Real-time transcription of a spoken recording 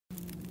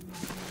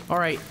All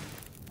right.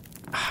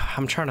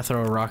 I'm trying to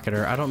throw a rock at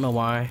her. I don't know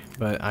why,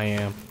 but I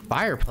am.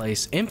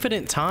 Fireplace.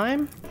 Infinite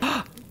time?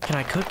 Can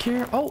I cook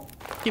here? Oh,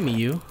 give me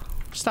you.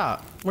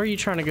 Stop. Where are you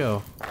trying to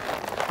go?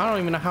 I don't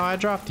even know how I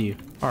dropped you.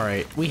 All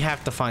right. We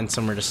have to find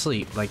somewhere to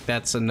sleep. Like,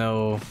 that's a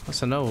no.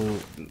 That's a no.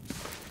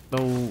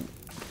 No.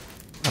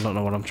 I don't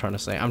know what I'm trying to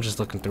say. I'm just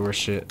looking through her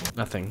shit.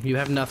 Nothing. You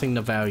have nothing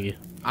to value.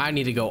 I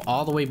need to go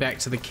all the way back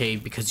to the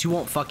cave because you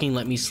won't fucking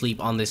let me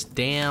sleep on this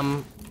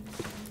damn...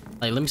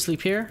 Like, let me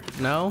sleep here?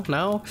 No?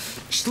 No?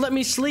 Just let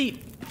me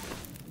sleep,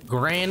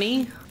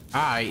 Granny.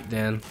 Alright,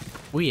 then.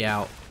 We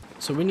out.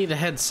 So we need to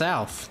head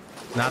south.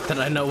 Not that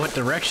I know what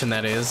direction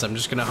that is. I'm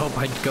just gonna hope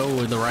I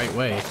go the right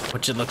way.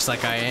 Which it looks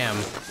like I am.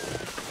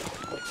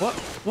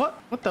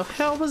 What the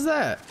hell was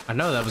that? I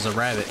know that was a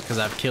rabbit because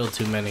I've killed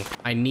too many.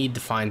 I need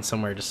to find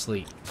somewhere to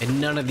sleep. And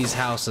none of these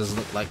houses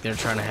look like they're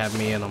trying to have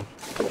me in them.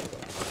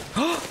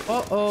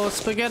 Uh-oh,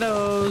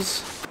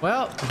 spaghettos.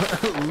 Well,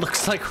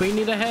 looks like we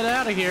need to head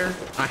out of here.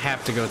 I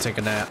have to go take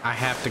a nap. I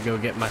have to go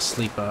get my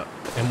sleep up.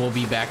 And we'll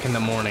be back in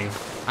the morning.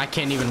 I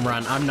can't even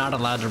run. I'm not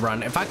allowed to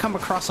run. If I come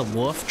across a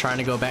wolf trying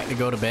to go back to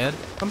go to bed,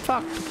 I'm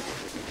fucked.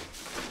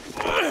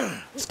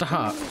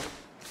 Stop.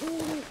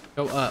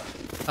 Go up.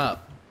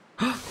 Up.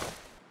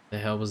 The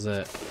hell was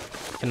that?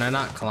 Can I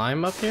not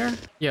climb up here?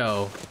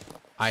 Yo,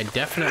 I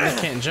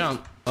definitely can't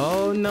jump.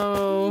 Oh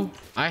no.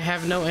 I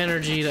have no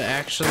energy to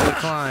actually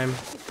climb.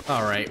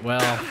 All right,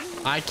 well,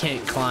 I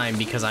can't climb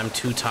because I'm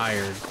too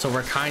tired. So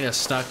we're kind of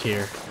stuck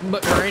here.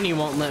 But Granny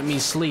won't let me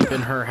sleep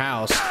in her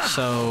house.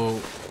 So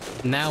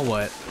now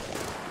what?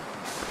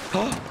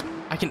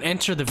 I can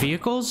enter the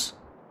vehicles?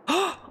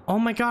 Oh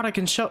my God, I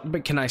can show,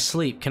 but can I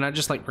sleep? Can I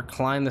just like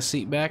recline the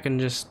seat back and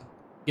just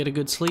get a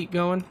good sleep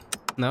going?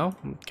 No?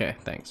 Okay,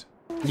 thanks.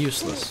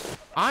 Useless.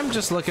 I'm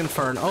just looking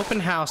for an open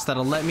house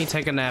that'll let me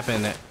take a nap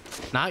in it.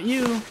 Not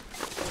you.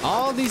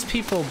 All these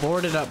people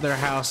boarded up their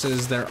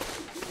houses. They're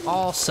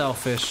all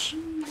selfish.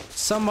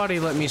 Somebody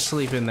let me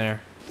sleep in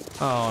there.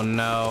 Oh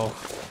no.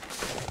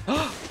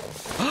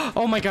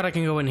 Oh my God, I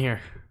can go in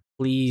here.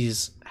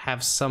 Please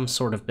have some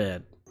sort of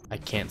bed. I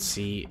can't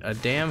see a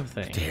damn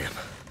thing. Damn.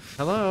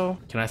 Hello?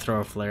 Can I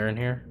throw a flare in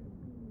here?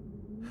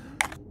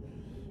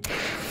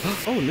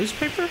 Oh,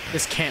 newspaper?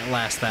 This can't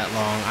last that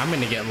long. I'm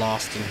gonna get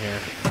lost in here.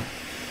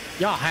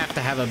 Y'all have to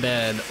have a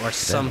bed or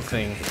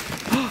something.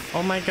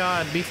 Oh my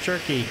God, beef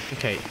jerky.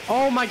 Okay.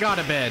 Oh my God,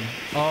 a bed.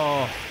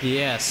 Oh,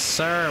 yes,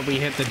 sir. We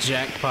hit the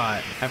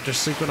jackpot. After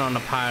sleeping on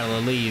a pile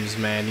of leaves,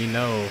 man, you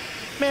know.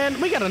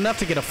 Man, we got enough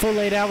to get a full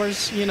 8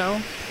 hours, you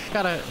know.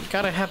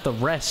 Gotta have the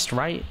rest,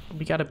 right?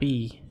 We gotta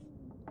be...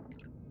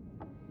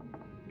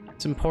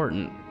 It's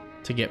important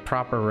to get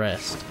proper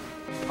rest.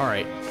 All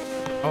right.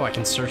 Oh, I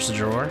can search the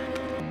drawer.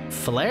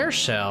 Flare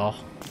shell.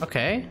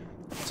 Okay.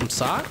 Some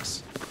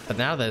socks. But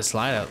now that it's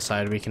light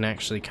outside, we can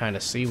actually kind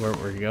of see where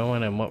we're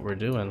going and what we're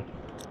doing.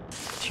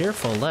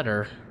 Tearful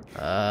letter.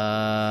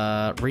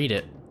 Read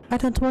it. I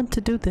don't want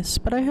to do this,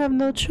 but I have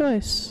no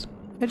choice.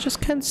 I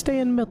just can't stay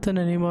in Milton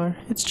anymore.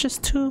 It's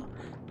just too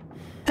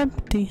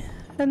empty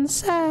and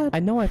sad. I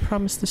know I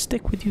promised to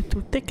stick with you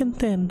through thick and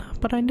thin,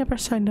 but I never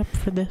signed up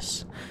for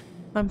this.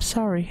 I'm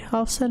sorry.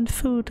 I'll send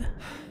food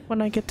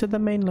when I get to the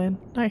mainland.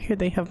 I hear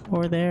they have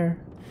more there.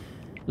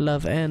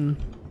 Love, N.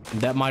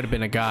 That might have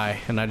been a guy,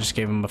 and I just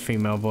gave him a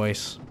female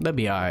voice. That'd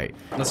be alright.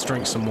 Let's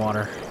drink some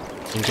water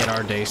and get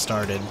our day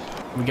started.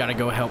 We gotta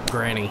go help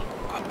Granny.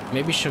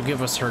 Maybe she'll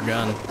give us her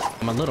gun.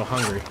 I'm a little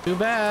hungry. Too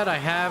bad I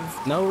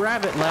have no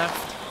rabbit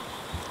left.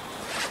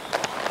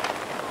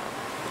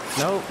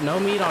 No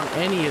meat on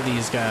any of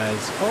these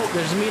guys. Oh,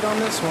 there's meat on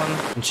this one.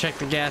 And check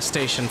the gas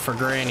station for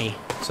Granny.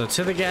 So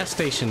to the gas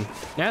station.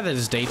 Now that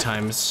it's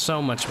daytime, it's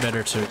so much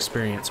better to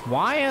experience.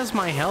 Why is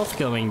my health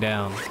going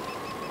down?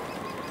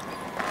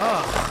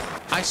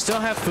 Ugh, I still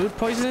have food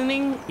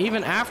poisoning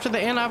even after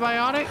the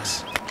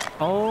antibiotics?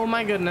 Oh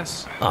my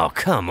goodness. Oh,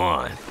 come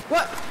on.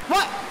 What?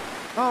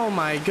 Oh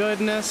my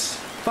goodness.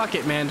 Fuck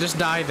it, man. Just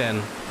die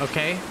then,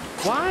 okay?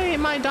 Why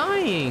am I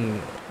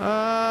dying?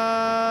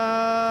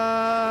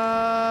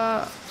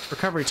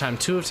 Recovery time,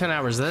 2 of 10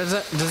 hours.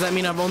 Does that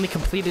mean I've only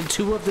completed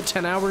 2 of the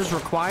 10 hours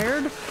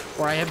required?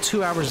 Or I have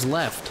 2 hours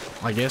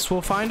left? I guess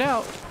we'll find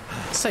out.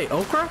 Say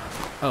okra?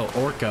 Oh,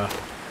 orca.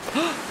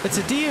 It's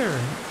a deer.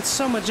 It's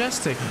so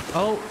majestic.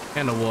 Oh,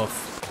 and a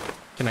wolf.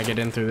 Can I get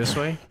in through this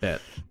way?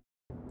 Bet.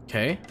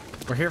 Okay.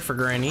 We're here for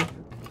Granny.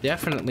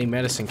 Definitely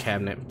medicine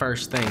cabinet.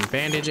 First thing.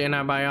 Bandage,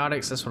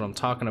 antibiotics. That's what I'm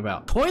talking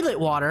about. Toilet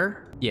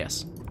water?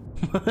 Yes.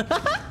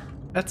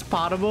 That's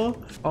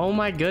potable. Oh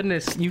my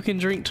goodness. You can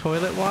drink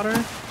toilet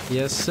water?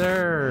 Yes,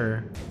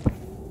 sir.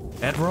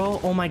 Bedroll?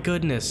 Oh my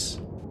goodness.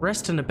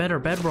 Rest in a better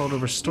bedroll to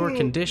restore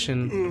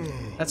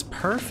condition. That's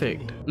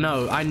perfect.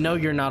 No, I know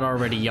you're not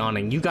already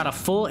yawning. You got a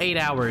full 8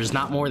 hours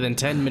not more than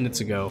 10 minutes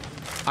ago.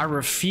 I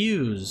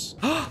refuse.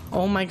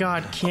 Oh my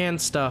God, canned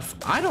stuff.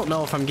 I don't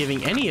know if I'm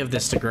giving any of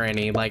this to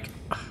Granny. Like,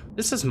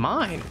 this is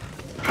mine.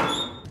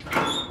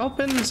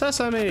 Open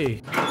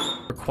sesame.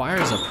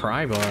 Requires a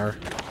pry bar.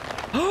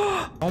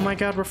 Oh my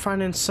God, we're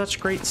finding such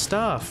great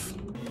stuff.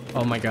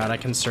 Oh my God, I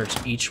can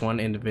search each one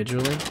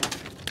individually.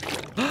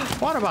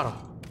 Water bottle.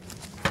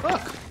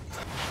 Look.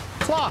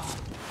 Cloth.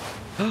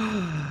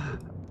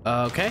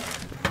 Okay.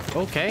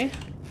 Okay.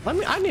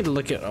 I need to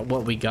look at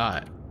what we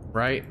got,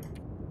 right?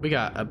 We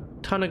got a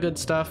ton of good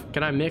stuff.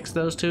 Can I mix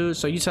those two?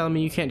 So you telling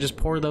me you can't just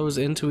pour those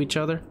into each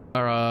other?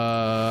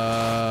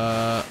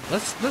 Or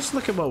let's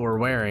look at what we're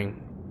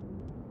wearing.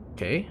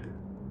 Okay.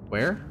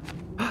 Where?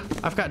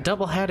 I've got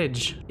double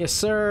hattage. Yes,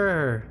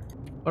 sir.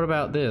 What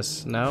about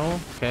this? No?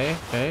 Okay,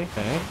 okay,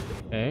 okay,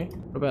 okay.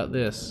 What about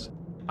this?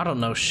 I don't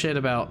know shit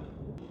about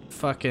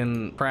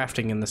fucking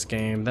crafting in this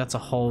game. That's a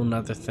whole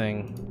nother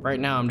thing. Right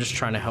now, I'm just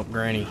trying to help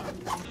Granny.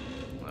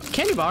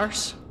 Candy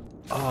bars.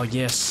 Oh,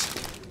 yes.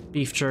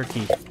 Beef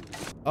jerky.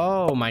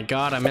 Oh my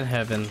god, I'm in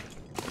heaven.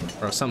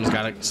 Bro,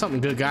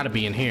 something good gotta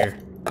be in here.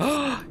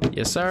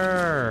 Yes,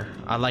 sir.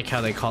 I like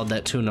how they called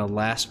that tuna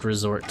last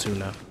resort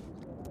tuna.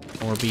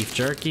 More beef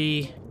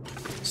jerky.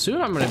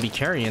 Soon I'm gonna be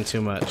carrying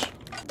too much.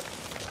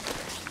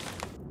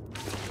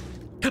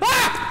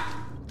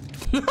 Ah!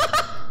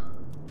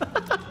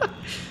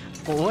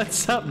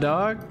 What's up,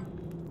 dog?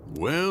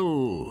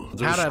 Well,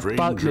 How the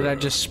fuck did I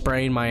just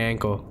sprain my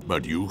ankle?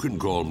 But you can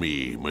call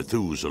me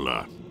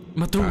Methuselah.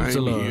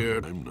 Methuselah. I'm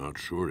here. I'm not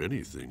sure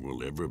anything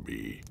will ever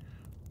be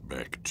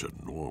back to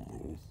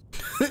normal.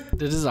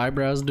 Did his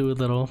eyebrows do a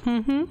little?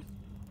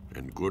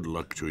 And good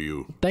luck to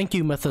you. Thank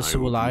you,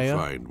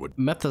 Methuselah.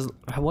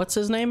 What's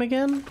his name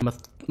again?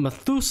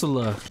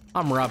 Methuselah.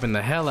 I'm robbing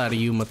the hell out of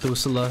you,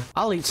 Methuselah.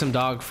 I'll eat some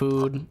dog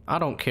food. I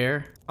don't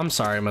care. I'm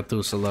sorry,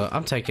 Methuselah.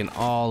 I'm taking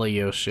all of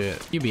your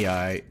shit. You be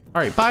alright.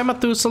 Alright, bye,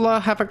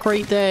 Methuselah. Have a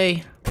great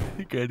day. I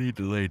think I need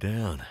to lay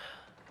down.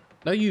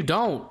 No, you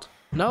don't.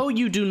 No,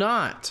 you do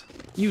not.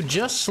 You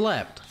just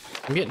slept.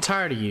 I'm getting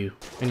tired of you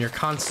and your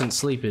constant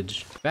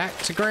sleepage. Back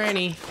to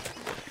Granny.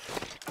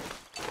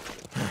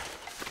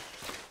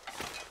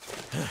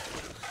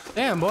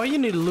 Damn, boy, you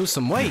need to lose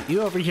some weight.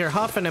 You over here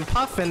huffing and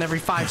puffing every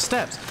 5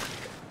 steps.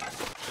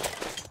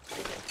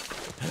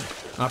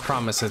 I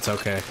promise it's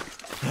okay.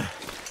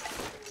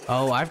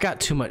 Oh, I've got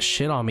too much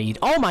shit on me.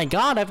 Oh my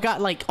god, I've got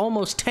like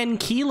almost 10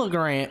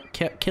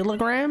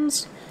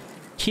 kilograms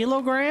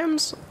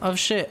of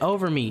shit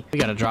over me. We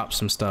gotta drop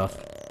some stuff.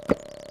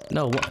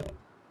 No,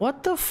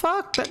 what the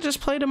fuck? That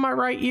just played in my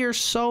right ear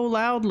so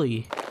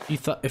loudly.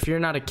 If you're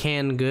not a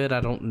canned good,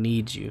 I don't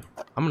need you.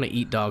 I'm gonna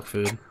eat dog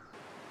food.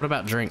 What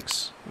about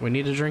drinks? We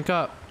need to drink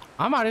up.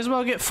 I might as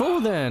well get full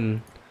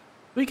then.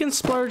 We can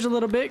splurge a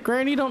little bit.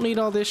 Granny don't need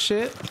all this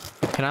shit.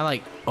 Can I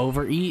like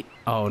overeat?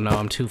 Oh no,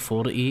 I'm too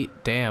full to eat.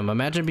 Damn,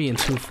 imagine being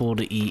too full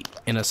to eat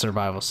in a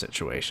survival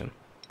situation.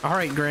 All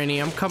right, Granny,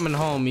 I'm coming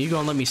home. You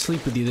gonna let me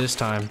sleep with you this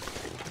time.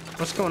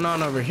 What's going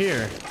on over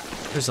here?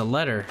 There's a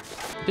letter.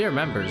 Dear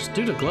members,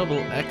 due to global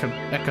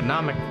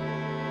economic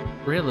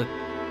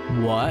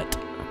what?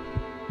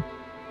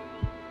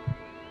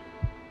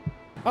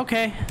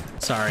 Okay.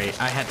 Sorry,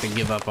 I had to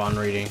give up on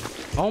reading.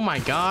 Oh my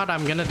god,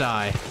 I'm gonna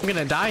die. I'm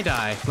gonna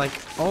die. Like,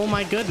 oh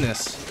my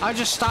goodness. I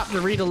just stopped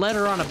to read a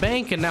letter on a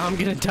bank and now I'm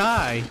gonna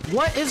die.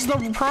 What is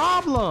the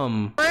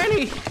problem?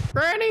 Granny,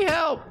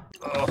 help!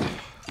 Oh,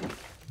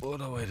 what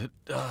a way to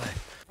die.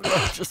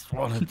 I just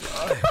want to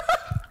die.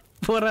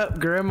 What up,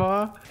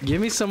 Grandma?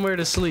 Give me somewhere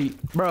to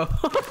sleep. Bro,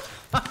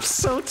 I'm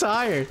so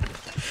tired.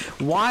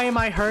 Why am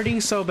I hurting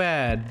so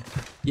bad?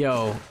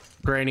 Yo,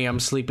 Granny, I'm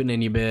sleeping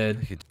in your bed.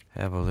 I could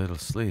have a little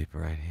sleep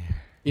right here.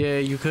 Yeah,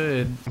 you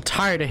could. I'm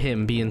tired of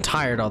him being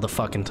tired all the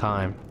fucking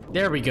time.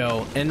 There we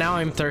go. And now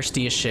I'm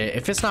thirsty as shit.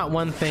 If it's not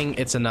one thing,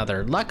 it's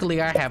another.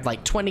 Luckily, I have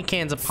like 20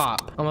 cans of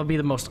pop. I'm gonna be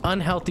the most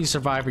unhealthy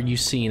survivor you've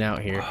seen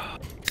out here.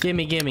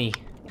 Gimme.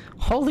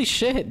 Holy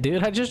shit,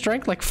 dude. I just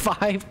drank like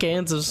 5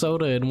 cans of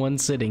soda in one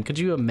sitting. Could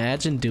you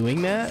imagine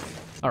doing that?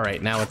 All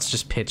right, now it's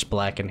just pitch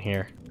black in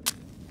here.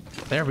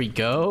 There we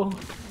go.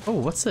 Oh,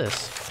 what's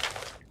this?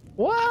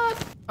 What?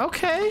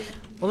 Okay.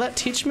 Will that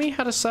teach me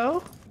how to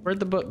sew? Where'd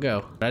the book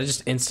go? Did I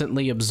just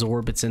instantly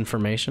absorb its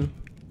information?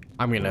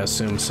 I'm gonna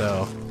assume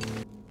so.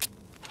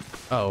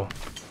 Oh.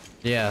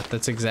 Yeah,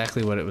 that's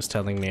exactly what it was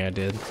telling me I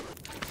did.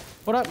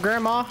 What up,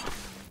 Grandma?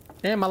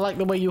 Damn, I like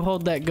the way you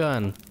hold that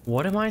gun.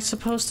 What am I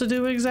supposed to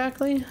do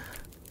exactly?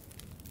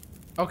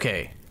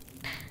 Okay.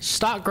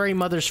 Stock Grey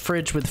Mother's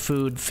fridge with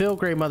food. Fill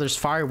Grey Mother's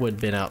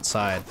firewood bin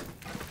outside.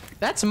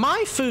 That's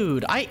my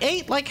food. I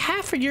ate like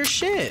half of your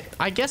shit.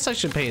 I guess I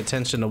should pay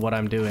attention to what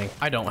I'm doing.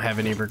 I don't have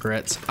any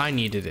regrets. I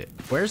needed it.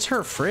 Where's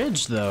her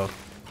fridge though?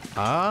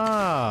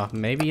 Ah,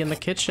 maybe in the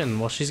kitchen.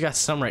 Well, she's got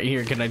some right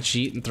here. Can I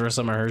cheat and throw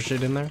some of her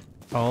shit in there?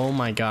 Oh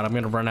my god, I'm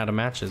gonna run out of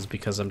matches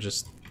because I'm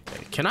just...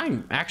 Can I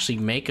actually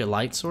make a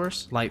light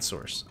source? Light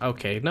source.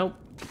 Okay, nope.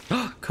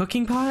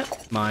 Cooking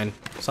pot? Mine.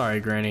 Sorry,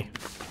 Granny.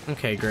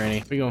 Okay,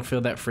 Granny. We're gonna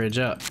fill that fridge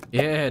up.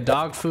 Yeah,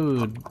 dog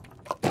food.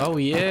 Oh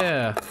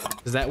yeah.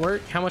 Does that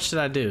work? How much did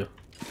I do?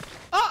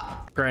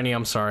 Ah! Granny,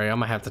 I'm sorry. I'm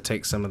gonna have to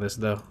take some of this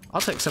though.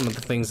 I'll take some of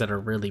the things that are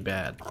really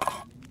bad.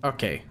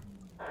 Okay.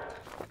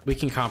 We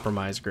can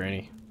compromise,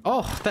 Granny.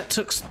 Oh, that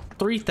took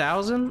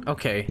 3,000?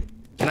 Okay.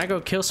 Can I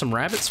go kill some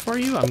rabbits for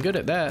you? I'm good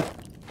at that.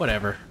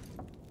 Whatever.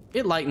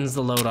 It lightens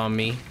the load on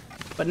me.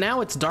 But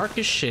now it's dark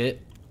as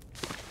shit.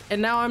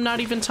 And now I'm not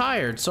even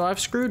tired, so I've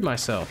screwed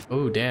myself.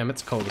 Oh, damn,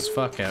 it's cold as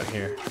fuck out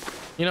here.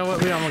 You know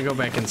what? We don't want to go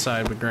back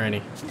inside with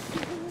Granny.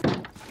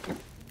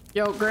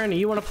 Yo, Granny,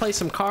 you want to play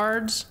some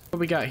cards? What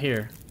we got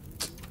here?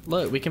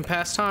 Look, we can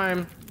pass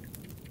time.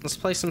 Let's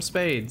play some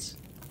spades.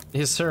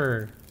 Yes,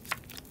 sir.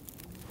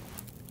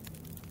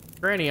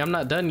 Granny, I'm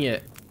not done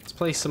yet. Let's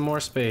play some more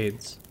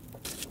spades.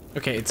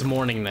 Okay, it's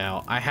morning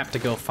now. I have to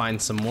go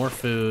find some more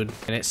food.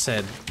 And it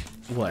said,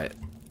 what?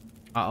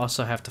 I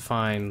also have to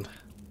find...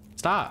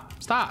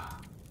 Stop,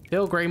 stop.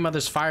 Bill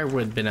grandmother's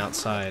firewood been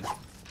outside.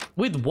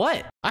 With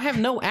what? I have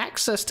no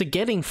access to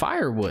getting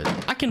firewood.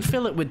 I can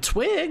fill it with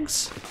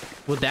twigs.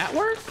 Would that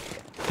work?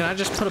 Can I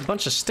just put a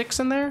bunch of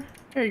sticks in there?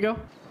 Here you go.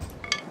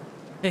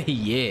 Hey,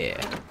 yeah.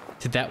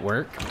 Did that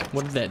work?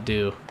 What did that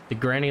do? Did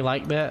Granny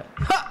like that?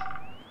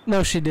 Ha!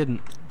 No, she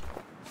didn't.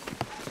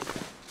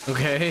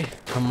 Okay,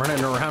 I'm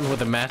running around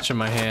with a match in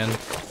my hand.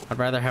 I'd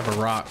rather have a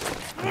rock.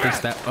 At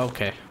least that,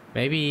 okay.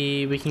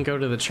 Maybe we can go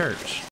to the church.